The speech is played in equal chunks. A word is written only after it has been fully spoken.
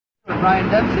Ryan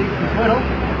Dempsey of Twiddle.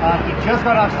 He just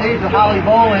got off stage with Holly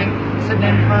Bowling, sitting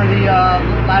in for the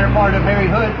latter part of Harry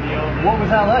Hood. What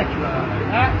was that like?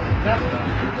 That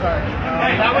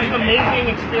was an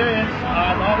amazing experience.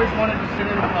 I've always wanted to sit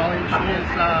in with Holly. She is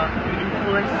an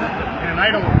influence and an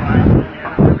idol of mine. And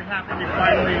I'm really happy we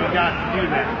finally got to do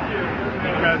that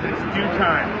because it's due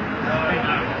time.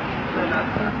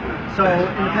 So,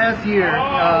 in the past year,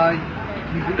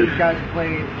 you guys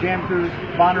played Jam Cruise,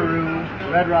 Bonnaroo,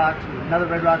 Red Rocks, another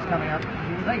Red Rocks coming up.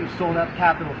 I think you sold out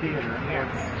Capitol Theater. Yeah.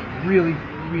 Really,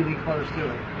 really close to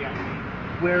it. Yeah.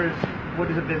 What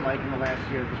has it been like in the last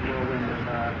year, this whirlwind of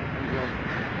growth?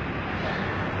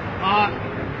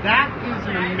 That is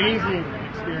an amazing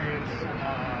experience.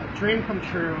 Dream come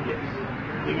true.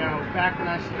 You know, back when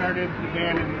I started the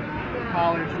band in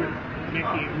college with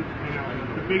Mickey, you know,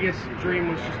 the biggest dream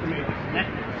was just to make it to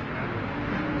Nectars.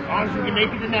 As long as we can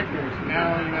make it to Nectars.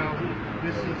 Now, you know,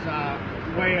 this is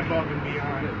way above and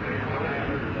beyond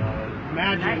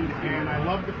imagined, and I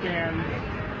love the fans.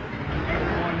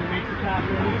 Everyone who makes it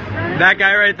happen. That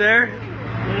guy right there?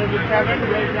 Little Kevin,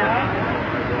 great guy.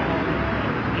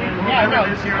 And yeah, no,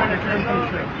 this is kind of dream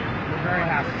come true. We're very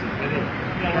happy.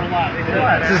 Yeah, we're live.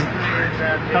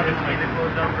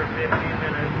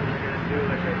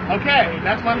 Okay,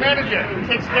 that's my manager. He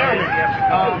takes care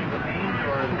of me.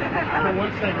 For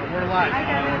 1 second, we're live.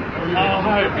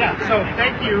 Yeah, so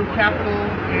thank you, Capitol,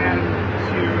 and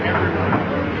to everyone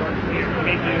for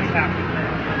making this happen.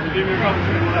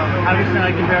 How does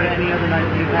tonight compare to any other night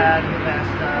that you've had in the past?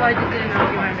 Well, I just didn't know if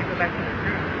you wanted to go back to the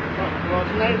group. Well,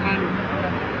 tonight I'm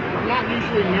not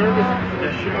usually nervous for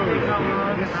the shows.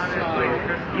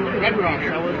 Even Red Rocks,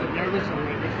 I wasn't nervous on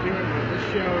this year, but this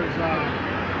show is,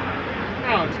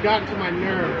 no, it's gotten to my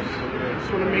nerves. I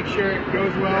just want to make sure it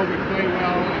goes well, we play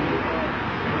well, and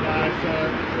it's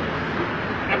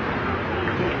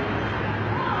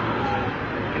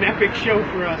an epic show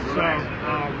for us. So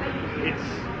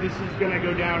this is going to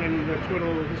go down in the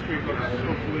Twiddle history books,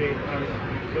 hopefully.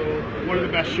 One of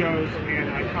the best shows and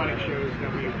iconic shows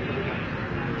that we've ever done.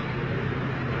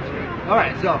 All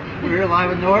right, so we're here live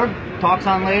with Norv. Talks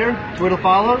on later. Twiddle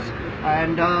follows,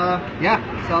 and yeah,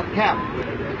 sell the cap.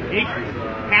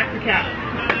 Hack the cap.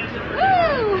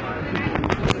 Woo!